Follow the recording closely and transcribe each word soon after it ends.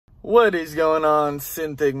What is going on,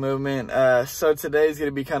 Synthetic Movement? So today's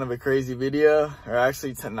gonna be kind of a crazy video, or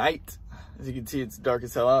actually tonight. As you can see, it's dark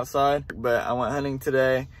as hell outside, but I went hunting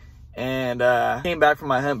today and came back from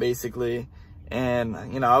my hunt basically.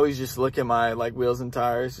 And, you know, I always just look at my wheels and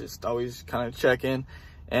tires, just always kind of checking.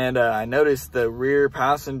 And I noticed the rear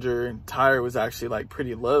passenger tire was actually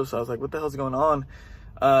pretty low. So I was like, what the hell's going on?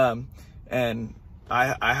 And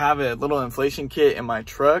I have a little inflation kit in my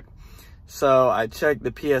truck. So I checked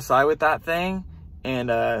the PSI with that thing, and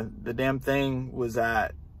the damn thing was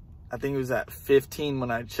at, I think it was at 15 when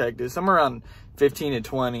I checked it, somewhere around 15 to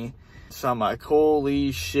 20. So I'm like,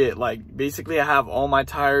 holy shit. Basically I have all my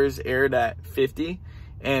tires aired at 50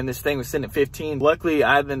 and this thing was sitting at 15. Luckily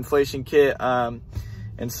I had the inflation kit. And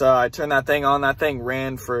so I turned that thing on. That thing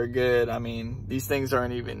ran for a good, I mean, these things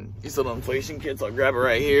aren't even, these little inflation kits, I'll grab it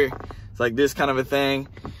right here. It's like this kind of a thing.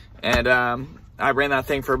 And I ran that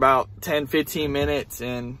thing for about 10-15 minutes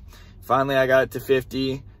and finally I got it to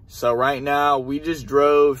 50. So right now we just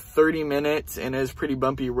drove 30 minutes and it was a pretty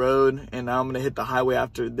bumpy road, and now I'm gonna hit the highway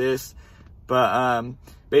after this. But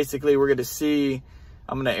basically we're gonna see,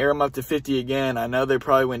 I'm gonna air them up to 50 again. I know they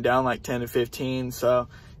probably went down like 10 to 15, so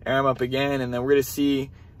air them up again, and then we're gonna see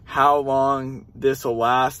how long this will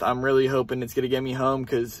last. I'm really hoping it's gonna get me home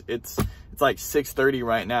because it's like 6:30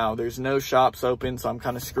 right now. There's no shops open, so I'm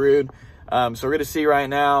kind of screwed. So we're gonna see right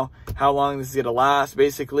now how long this is gonna last.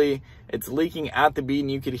 Basically, it's leaking at the bead and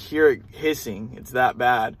you could hear it hissing. It's that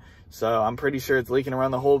bad. So I'm pretty sure it's leaking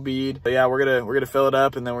around the whole bead. But yeah, we're gonna fill it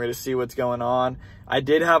up and then we're gonna see what's going on. I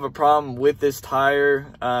did have a problem with this tire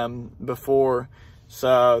before.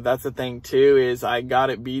 So that's the thing too, is I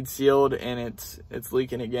got it bead sealed and it's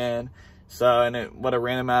leaking again. So, and what a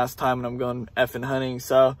random ass time when I'm going effing hunting.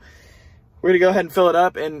 So we're gonna go ahead and fill it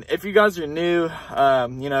up. And if you guys are new,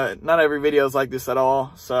 you know, not every video is like this at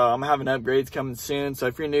all. So I'm having upgrades coming soon. So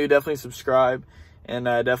if you're new, definitely subscribe and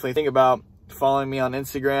definitely think about following me on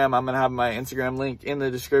Instagram. I'm gonna have my Instagram link in the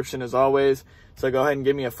description as always. So go ahead and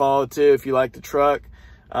give me a follow too if you like the truck.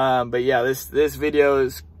 But yeah, this video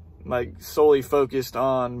is solely focused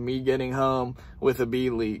on me getting home with a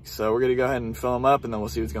bead leak. So we're gonna go ahead and fill them up and then we'll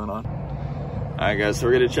see what's going on. All right guys, so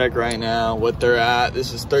we're gonna check right now what they're at.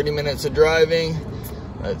 This is 30 minutes of driving.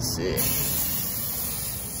 Let's see.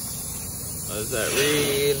 What does that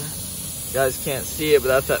read? You guys can't see it, but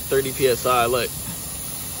that's at 30 PSI. Look,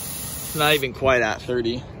 it's not even quite at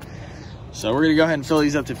 30. So we're gonna go ahead and fill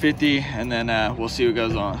these up to 50 and then we'll see what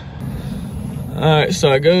goes on. All right,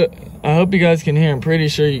 so I hope you guys can hear. I'm pretty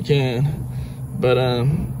sure you can. But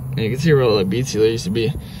you can see where all the bead sealer used to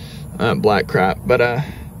be. Black crap, but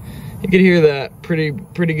you can hear that pretty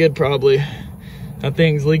good probably. That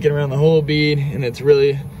thing's leaking around the whole bead and it's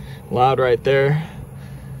really loud right there.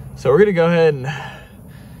 So we're gonna go ahead and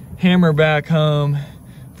hammer back home.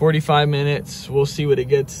 45 minutes, we'll see what it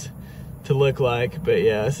gets to look like. But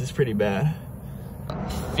yeah, this is pretty bad.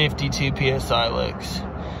 52 PSI looks.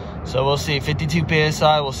 So we'll see, 52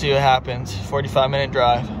 PSI, we'll see what happens. 45-minute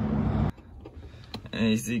drive.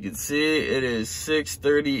 And as you can see, it is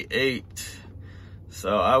 6:38.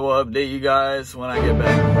 So I will update you guys when I get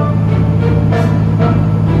back.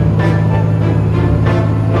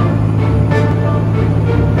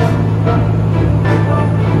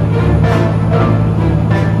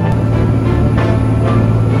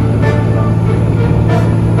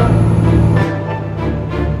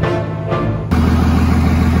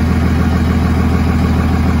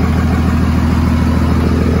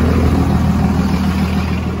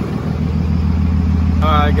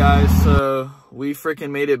 Alright guys, so we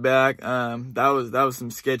freaking made it back. That was some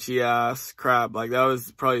sketchy ass crap. That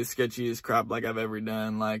was probably the sketchiest crap I've ever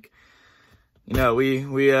done. You know, we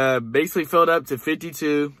basically filled up to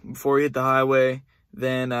 52 before we hit the highway.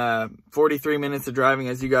 Then 43 minutes of driving,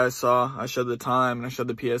 as you guys saw. I showed the time and I showed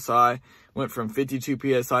the PSI. Went from 52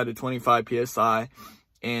 PSI to 25 PSI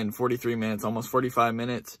in 43 minutes, almost 45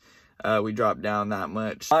 minutes. We dropped down that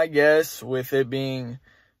much. I guess with it being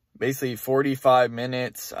basically 45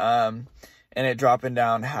 minutes and it dropping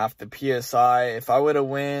down half the PSI, if I would have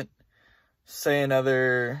went, say,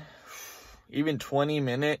 another even 20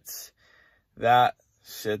 minutes, that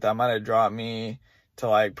might have dropped me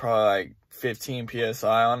to probably 15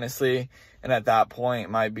 PSI, honestly. And at that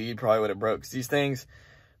point, my bead probably would have broke, because these things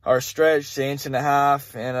are stretched to 1.5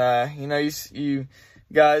 inches. And, you know, you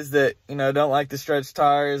guys that, you know, don't like the stretched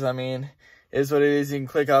tires, I mean, it is what it is. You can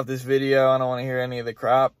click off this video. I don't want to hear any of the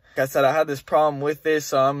crap. Like I said, I had this problem with this,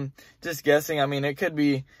 so I'm just guessing. I mean, it could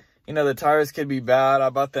be, you know, the tires could be bad. I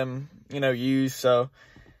bought them, you know, used, so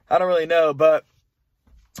I don't really know. But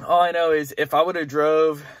all I know is if I would have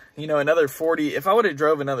drove you know, another 40, if I would have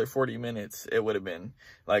drove another 40 minutes, it would have been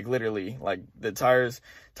like literally like the tires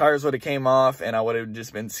would have came off and I would have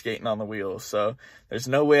just been skating on the wheels. So there's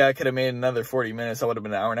no way I could have made another 40 minutes. I would have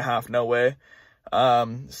been an hour and a half, no way.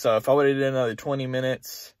 So if I would have did another 20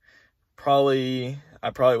 minutes, I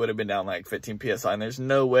probably would have been down like 15 PSI. And there's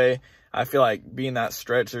no way, I feel like being that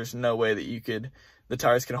stretch, there's no way that the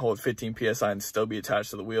tires can hold 15 PSI and still be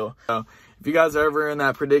attached to the wheel. So if you guys are ever in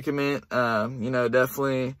that predicament, you know,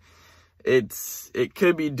 definitely it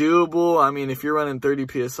could be doable. I mean, if you're running 30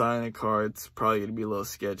 PSI in a car, it's probably going to be a little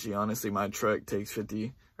sketchy. Honestly, my truck takes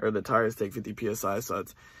 50, or the tires take 50 PSI. So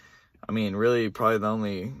it's, I mean, really probably the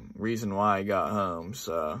only reason why I got home.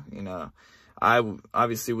 So, you know, I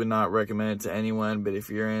obviously would not recommend it to anyone, but if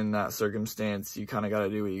you're in that circumstance, you kind of got to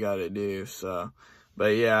do what you got to do. So,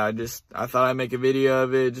 but yeah, I thought I'd make a video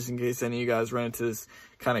of it just in case any of you guys run into this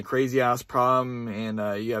kind of crazy ass problem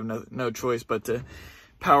and you have no choice but to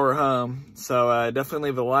power home. So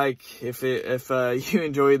definitely leave a like if you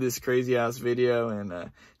enjoyed this crazy ass video, and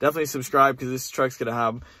definitely subscribe because this truck's gonna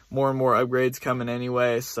have more and more upgrades coming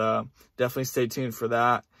anyway. So definitely stay tuned for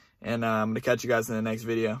that, and I'm gonna catch you guys in the next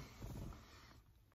video.